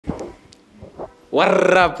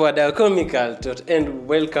What up, wadau? Call me Caltoto and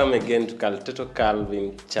welcome again to Caltoto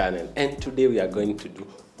Calvin channel. And today we are going to do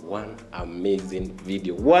one amazing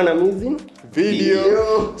video.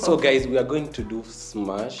 So guys, we are going to do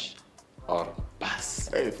smash or pass.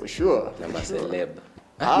 Hey, for sure. Nama celeb.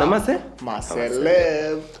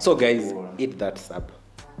 Celeb. So guys, hit that sub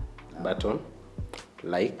button,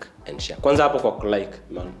 like and share. Kwanza hapo kwa like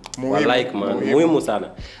man. Like man. Muhimu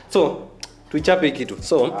sana. So tuichape kitu.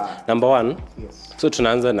 So number 1. Yes. So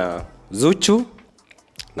tunaanza na ZUCHU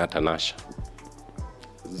na TANASHA.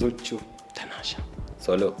 ZUCHU, TANASHA.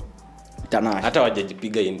 Solo. TANASHA. Hata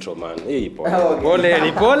wajajipiga intro man.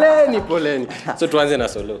 Pole. So tuanze na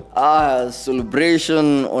solo.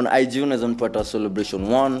 Celebration on IG unaweza nipata celebration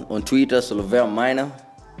 1 on Twitter Solver Minor.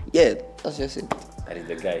 Yeah, that's just it. That is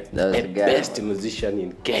the guy. That's the guy. Best musician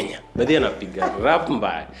in Kenya. Baadhi anapiga rap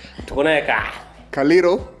mbaya. Tuko naye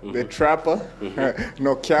KALO, the trapper,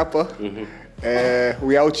 no capper.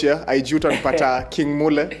 We out here. IG utanipata King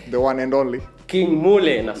Mule, the one and only. King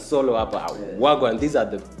Mule na solo hapa Wagwan. These are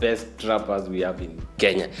the best rappers we have in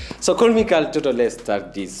Kenya. So call me Caltoto, let's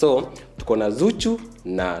start this. So tuko na ZUCHU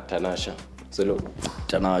na TANASHA. Solo.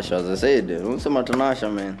 TANASHA, as I said. Unasema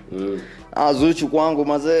TANASHA man. ZUCHU kwangu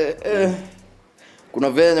mazee. Kuna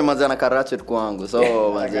venye mazee na karachet kwangu.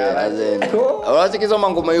 So mazee azeni. Wacha kizo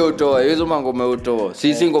mangoma yotoa, hizo mangoma yotoa.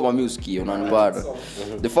 Si ngoma music unanipata.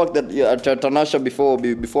 The fact that TANASHA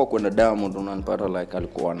before kwenda Diamond unanipata like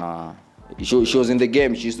alikuwa na she was in the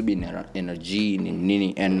game. She used to be in energy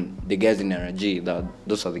nini, and the guys in energy,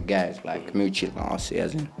 those are the guys like mutual as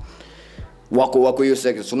in wako hiyo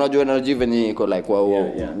sector. So unajua energy venye iko like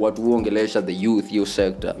watu huongelesha the youth hiyo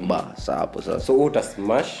sector basa hapo sasa. So uta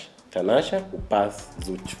smash TANASHA upass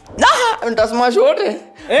ZUCHU. Nitasmash wote.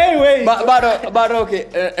 Anyway, but okay,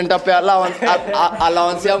 nitapea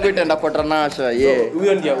allowance yangu itaenda kwa TANASHA. Yeah.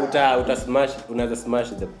 Huyo ndio uta smash, unaweza smash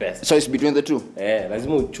the best. So it's between the two.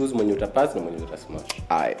 Lazima uchoose mwenye utapass na mwenye utasmash.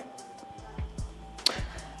 Aye.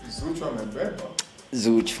 ZUCHU amebeba.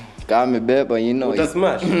 ZUCHU. Kama beba, you know. Uta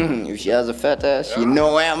smash. If she has a fat ass, you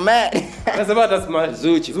know where I'm at. Nasema uta smash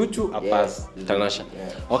ZUCHU a pass TANASHA.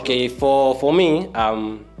 Okay, for me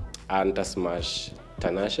anta smash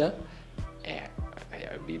TANASHA.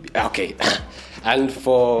 Okay. And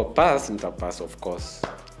for pass, nita pass of course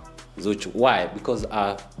ZUCHU. Why? Because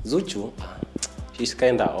ZUCHU she's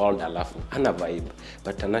kind of old alafu ana vibe,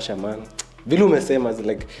 but TANASHA man vile umesema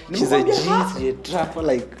like she's a trapper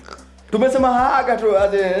like tumesema haga tu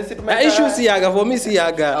si tumesema issue si haga for me si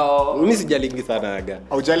haga. Mimi sijalingi sana haga.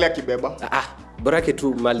 Haujali akibeba. Borake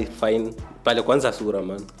tu mali fine pale kwanza sura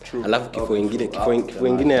man. Alafu kifo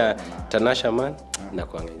ingine ya TANASHA man na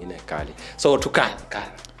kwa nyingine kali. So tukala.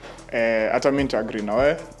 Hata mimi nitaagree na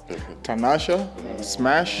wewe. TANASHA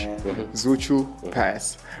smash, ZUCHU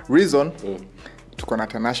pass. Reason tuko na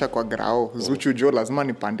TANASHA kwa grao. ZUCHU jo lazima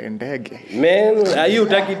nipande ndege. Man, are you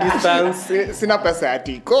taking distance? Sina pesa ya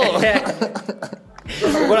tiko.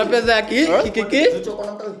 Kuna pesa ya kiki?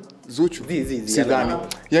 ZUCHU. Sidhani.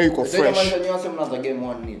 Yeye yuko fresh.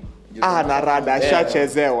 Na rada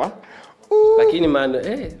shachezewa. Lakini man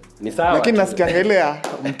ni sawa. Lakini nasikiangelea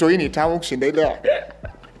mtoini tamu kushinda ile.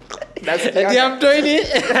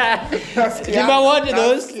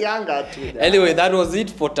 Anyway, that was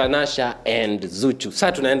it for TANASHA and ZUCHU.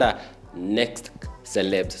 Sasa tunaenda next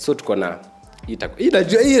celebs. So tuko na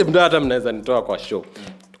itajua hii ndio hata mnaweza nitoa kwa show.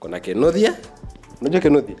 Tuko na KINUTHIA. Unajua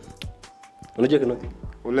KINUTHIA?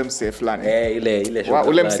 Ule msee fulani. Ile show.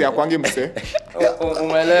 Ule msee akwangi msee.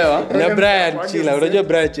 Umeelewa? Na Brian Chila. Unajua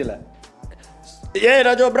Brian Chila? Yeah,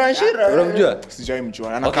 najua Brian Chila. Unamjua? Sijai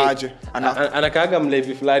mjua. Anakaaje? Anakaaga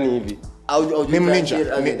mlevi fulani hivi. Ni mninja.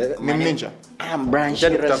 Ni mninja. Brian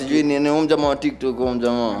Chila sijui ni mjamaa wa TikTok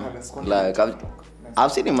mjamaa. Like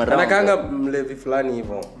I've seen him around. Anakaanga mlevi fulani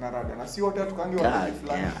hivyo. Na si wote tukaangi wa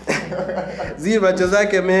fulani. Zile macho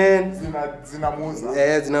zake man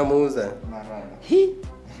zinamuuza. Zinamuuza.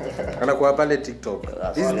 Anakuwa pale TikTok.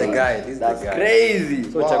 This is the guy. That's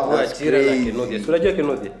crazy. So chakua CHIRA na KINUTHIA. Unajua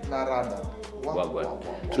KINUTHIA? Wagwan.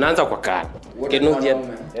 Tunaanza kwa KALO. KINUTHIA.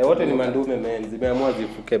 Wote ni mandume man. Zimeamua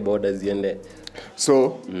zifuke border ziende.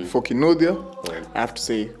 So for KINUTHIA, I have to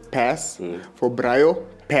say pass. For Brayo,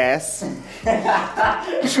 pass.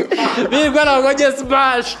 Mimi bwana ngoja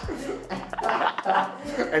smash.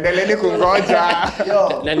 Endeleeni kungoja.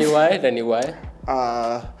 Nani why?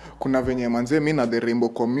 Kuna venye manze mimi na the Rainbow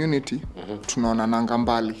community tunaona nanga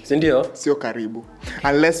mbali. Si ndio? Sio karibu.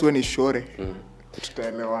 Unless when is shore.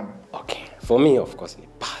 Tutaelewana. Okay. For me of course ni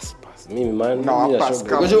pass. Mimi man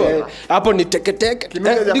hapo ni teke.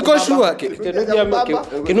 Niko sure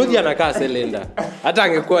KINUTHIA anakaa selenda. Hata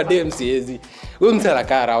angekuwa dem siezi. Huyo mtu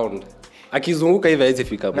anakaa around. akizunguka hivi haizi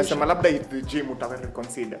fika mwisho. Nasema labda if the gym utawe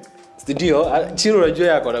reconsider. Ndio, Chiro unajua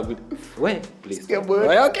yako na good. We, please.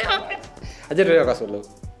 Okay. Aje tuwe kwa solo.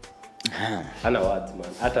 Ana words man.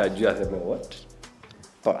 Hata ajua aseme what?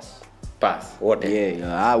 Pass. Wote.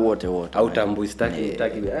 Yeah, wote. Au tambui staki.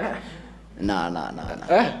 Na.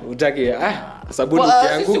 Utaki sabuni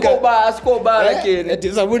kianguka. Siko ba lakini.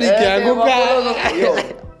 Eti sabuni kianguka.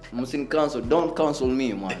 Msin cancel, don't cancel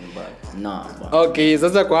me man, but nah. Okay,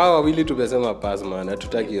 sasa kwa hawa wawili tumesema pass man,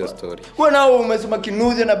 hatutaki hiyo story. Wewe nao umesema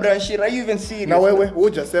KINUTHIA na CHIRA, you even see. Na wewe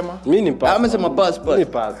hujasema? Mimi ni pass. Amesema pass. Mimi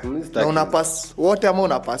pass. Na una pass wote ama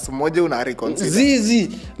una pass mmoja una reconsider?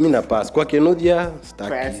 Zizi, mimi na pass. Kwa KINUTHIA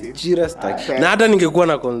staki. CHIRA staki. Na hata ningekuwa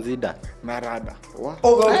na consider. Na rada.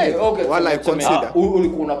 Okay. Wala I consider.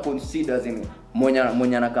 Ulikuwa una consider zini.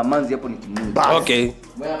 Mwenye anakamanzi hapo ni KINUTHIA. Okay.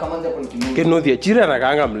 Mwenye anakamanzi hapo ni KINUTHIA. KINUTHIA CHIRA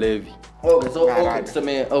anakaanga mlevi.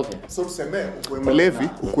 Tuseme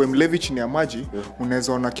ukwe mlevi chini ya maji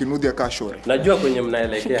unaweza ona KINUTHIA ka shore. Najua kwenye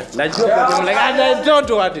mnaelekea. Don't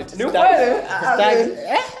want it.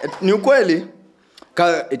 Ni ukweli.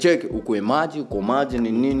 Check uko maji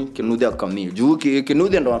ni nini KINUTHIA kamili. Juu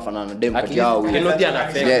KINUTHIA ndo anafanana dem kati yao. KINUTHIA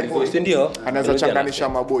anafanya. Si ndio? Anaweza changanisha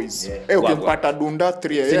maboys. Ukimpata dunda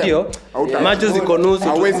 3 si ndio? Macho ziko nusu,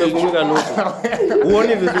 hawezi kuchunga nusu.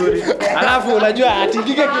 Uone vizuri. Alafu unajua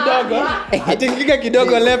atingike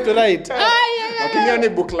kidogo left right. Lakini ni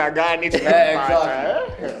bukla gani tunapata?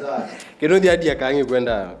 KINUTHIA hadi akaangi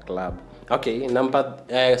kwenda club. Okay,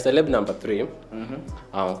 celeb number 3.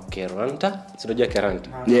 KERANTA. Unajua KERANTA?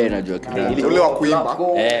 Yeah, najua KERANTA. Ule wa kuimba.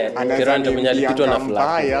 KERANTA mwenye alipitwa na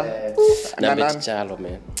flag. Na BETCHALO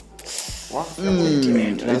man.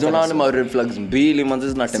 Hizo naona ma red flags mbili manzi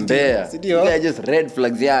zinatembea. Ile just red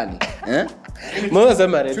flags yani. Mbona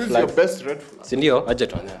sema red flag? Choose your best red flag. Si ndio? Acha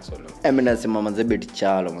tuanze solo. Mimi nasema manzi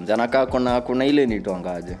BETCHALO manzi anakaa kuna ile ni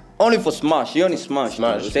tuangaje. Only for smash, hiyo ni smash.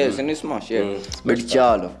 Sasa ni smash yeah.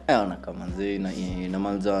 BETCHALO. Anakaa manzi na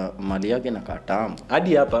manza mali yake inakaa tamu.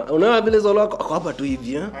 Hadi hapa. Unaona vile solo wako hapa tu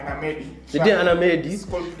hivi Ana medi. Ndio ana medi.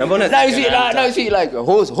 Na mbona now see like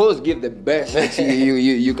hoes give the best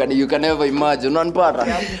you can never imagine. Unanipata?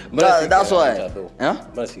 That's why.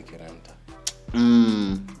 Basi KERANTA.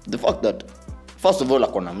 The fact that first of all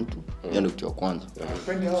akona mtu ndio kitu ya kwanza.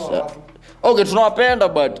 Okay, tunawapenda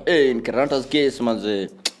but in KERANTA's case manze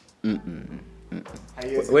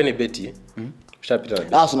wewe ni beti ushapita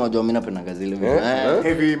wapi? Unajua mimi napenda zile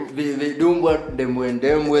heavy vidumbwa dembwe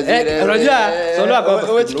zile. Unajua solo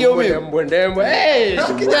wako dembwe.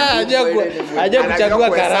 Aje kuchagua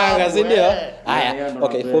karanga, si ndio? Haya,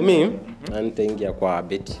 okay, for me nitaingia kwa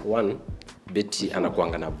beti 1. Beti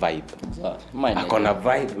anakuanga na vibe. Ako na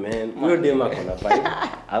vibe man. Huyo dem ako na vibe.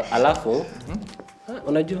 Alafu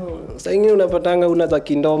unajua saa nyingine unapatanga unaza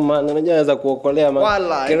kindoma, unajua anaweza kuokolea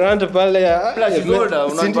man. KERANTA pale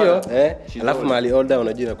ndio alafu mali order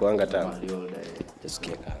unajua inakuanga tamu. Just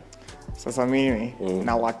kieka. Sasa mimi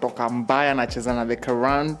na watoka mbaya nacheza na the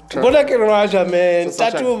KERANTA. Mbona KERANTA man?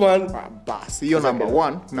 Tatu man. Basi hiyo number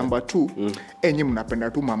 1, number 2. Nyinyi mnapenda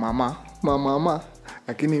tu mama.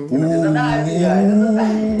 Lakini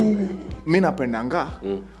mimi napendanga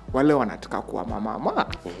wale wanataka kuwa mama.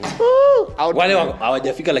 Wale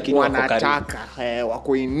hawajafika lakini wako karibu. Wanataka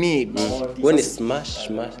wako in need. When is smash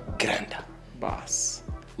KERANTA. Bas.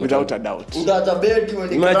 Without a doubt. Udata beti when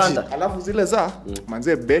KERANTA. Alafu zile za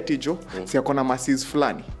manze beti jo si akona masis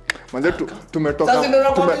fulani. Manze tumetoka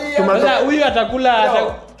huyu atakula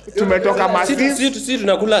tumetoka masis. Sisi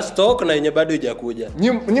tunakula stock na yenye bado haijakuja.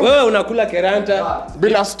 Wewe unakula KERANTA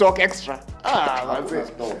bila stock extra. Manze.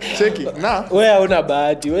 Cheki. Na wewe una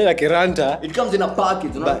bahati. Wewe na KERANTA it comes in a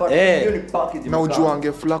package. Unapata hiyo ni package. Na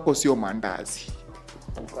ujuange flako sio mandazi.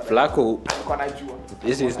 Flako alikuwa anajua.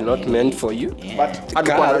 This is not meant for you. But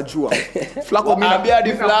alikuwa anajua. Flako mimi naambia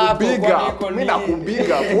hadi flako. Mimi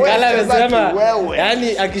nakubiga. Kala amesema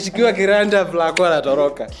yani akishikiwa KERANTA flako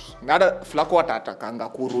anatoroka. Nada flako atatakanga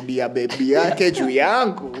kurudia baby yake juu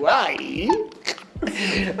yangu. Why?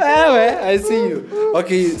 I see you.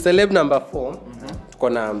 Okay, celeb number 4. Tuko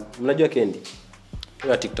na mnajua KENDI?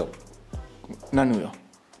 Wa TikTok. Nani huyo?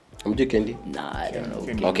 Mjui KENDI? Nah, I don't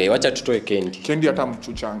know. Okay, wacha tutoe KENDI. KENDI hata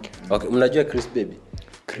mchuchange. Okay, mnajua KRISBABYY?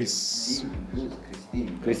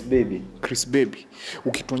 KRISBABYY.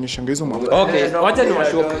 Ukituonyesha hizo mambo. Okay, wacha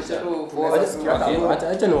niwashow picha.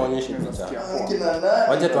 Wacha niwaonyeshe picha.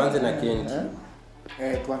 Wacha tuanze na KENDI.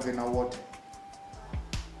 Tuanze na wote.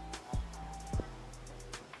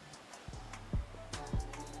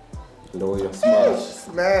 Ndio huyo.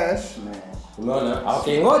 Smash. Unaona?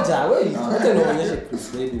 Okay, ngoja wewe. Wacha niwaonyeshe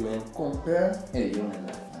KRISBABYY man. Compare. Yeye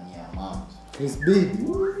unafanyia mama. KRISBABYY.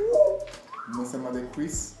 umesema the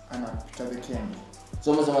Chris anapita the Kendi.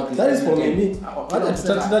 So umesema Chris. That is for me. Hata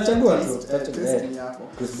tutachagua tu. Test ni yako.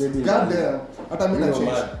 KRISBABYY. God damn. Hata mimi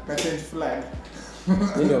na change flag.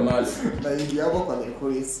 Ndio mali. Na ingia hapo kwa the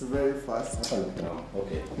Chris very fast.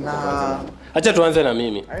 Okay. Na Acha tuanze na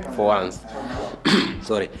mimi for once.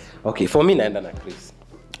 Sorry. Okay, for me naenda na Chris.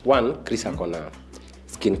 One, Chris akona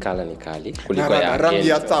skin color ni kali kuliko ya rangi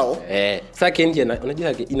ya tao. Sasa Kendi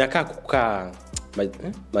unajua inakaa kukaa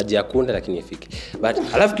maji ya kunde lakini ifiki.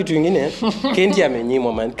 But alafu kitu kingine Kendi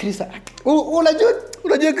amenyimwa man. Chris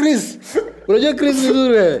unajua Chris. Unajua Chris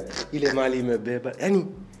vizuri wewe. Ile mali imebeba. Yaani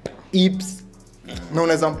ips. Na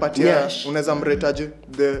unaweza mpatia, unaweza mretaje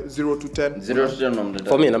the 0 to 10? 0 to 10 namdeta.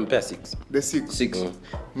 For me nampea 6. The 6. Mm.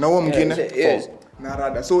 Na huo mwingine 4. Na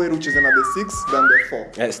rada. So wewe ucheze na the 6 than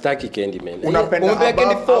the 4. Staki Kendi man. Unapenda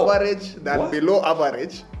Kendi above average than below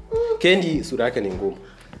average. Kendi sura yake ni ngumu.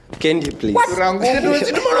 Kendi please. Sura ngumu.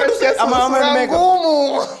 Ama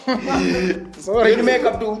ngumu. Sorry, ni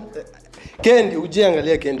makeup tu. Kendi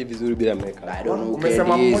ujiangalia Kendi vizuri bila makeup. I don't know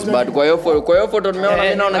Umesema Kendi is, mmoja but kwa hiyo photo nimeona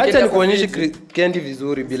mimi naona Kendi. Acha nikuonyeshe Kendi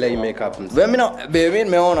vizuri bila hii makeup. Mimi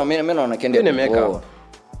nimeona mimi naona Kendi Ni makeup.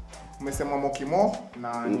 Umesema Mokimo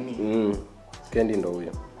na nini? Kendi ndo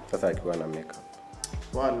huyo. Sasa akiwa na makeup.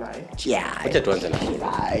 Wallahi. Yeah. Acha tuanze na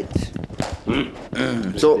Right.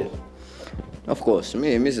 So of course,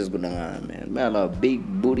 me Mrs. Gudangana, man. Man, I love big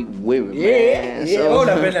booty women, man. So,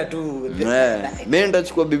 unapenda tu. mimi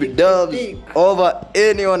ndachukua baby doves over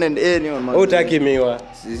anyone and anyone, man. Utaki miwa.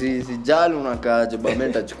 Sijali unakaaje, but mimi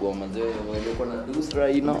ndachukua manze. Wewe uko na dusra,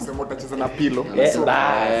 you know. Umesema utacheza na pillow.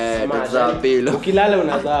 Za pilo. Ukilala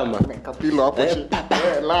unazama. Kapilo hapo chini.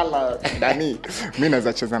 Lala Dani. Mimi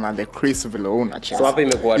naweza cheza na the Chris vile unacheza. So hapa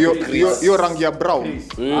imekuwa hiyo rangi ya brown.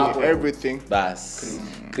 Everything. Bas.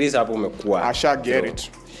 Chris hapo umekuwa. Asha get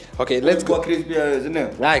it. Okay, let's go. Chris pia, isn't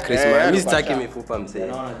it? Chris man, mimi sitaki mifupa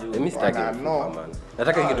mzee. Mimi sitaki mifupa man.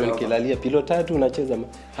 Nataka kitu nikilalia pilo 3 unacheza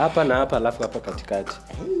hapa na hapa alafu hapa katikati.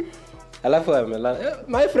 Alafu amelala.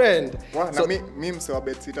 My friend. Na mimi msewa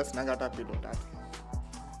bed sitter sinanga hata pilo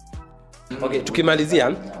 3. Okay,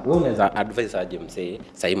 tukimalizia, wewe unaweza advise aje mzee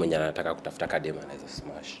sasa mwenye anataka kutafuta kadema anaweza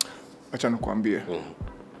smash. Acha nikwambie.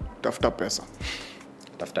 Tafuta pesa.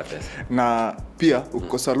 Tafuta pesa. Na pia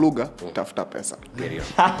ukikosa lugha, tafuta pesa.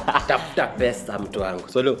 Tafuta pesa mtu wangu.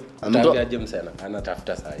 So leo utaambiaje msana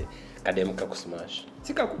anatafuta saa hii kadema kusmash.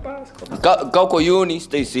 Sikakupa. Kauko uni,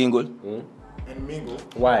 stay single. And mingle.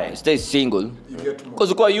 Why? Stay single.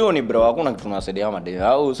 Because kwa uni bro, hakuna kitu unasaidia madeni.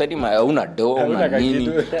 Au saidi una do na nini.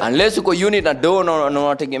 Unless uko uni na do na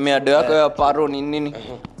unategemea do yako ya paro ni nini.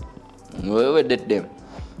 Wewe date them.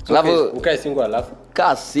 Alafu ukae single alafu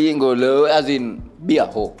ka single as in be a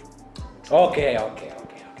hoe. Okay.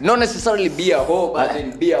 Not necessarily be a hoe, but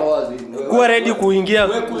in be a hoe as in kuwa ready kuingia.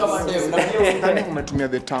 wewe kula madem na Nani umetumia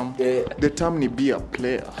the term? The term ni be a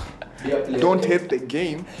player. Don't hate the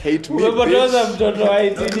game, hate me. Umepoteza mtoto wa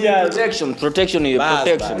Itidia. protection is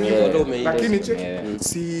protection. Lakini check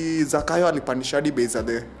si Zakayo alipandisha hadi base ya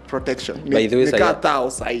the protection. By the way, nika tao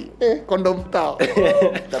sahi. Condom tao.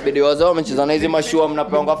 Tabidi wazao wamecheza na hizi mashua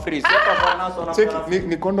mnapewa free. Check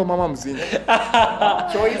ni condom mama mzinga.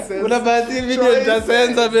 Choices. Unabasi video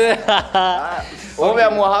tutasenza be. Wewe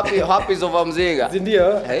amwa happy of mzinga.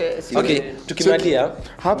 Ndio. Okay, tukimalia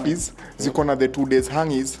Happies ziko na the 2 days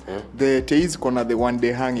hangies, the teas ziko na the 1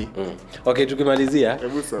 day hangi. Okay, tukimalizia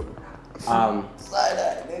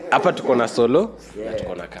hapa tuko na solo na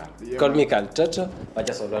tuko na Cal. Call me Caltoto.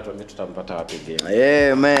 Wacha solo watu ambao tutampata wapi game.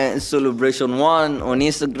 Yeah man, celebration 1 on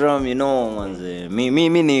Instagram, you know manze. Me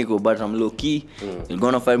niko but I'm low key. You're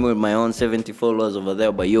gonna find me with my own 70 followers over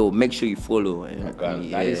there, but yo make sure you follow.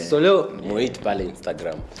 That is solo Moit pale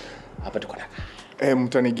Instagram. Hapa tuko na Cal.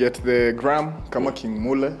 Mtani get the gram kama King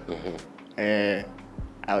Mule.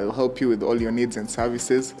 I will help you with all your needs and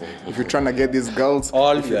services. If you're trying to get these girls,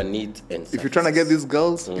 All your needs and if you're trying to get these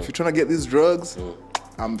girls, if you're trying to get these drugs,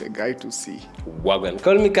 I'm the guy to see. Wagwan.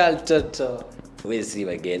 Call me Caltoto. We'll see you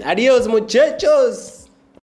again. Adios muchachos.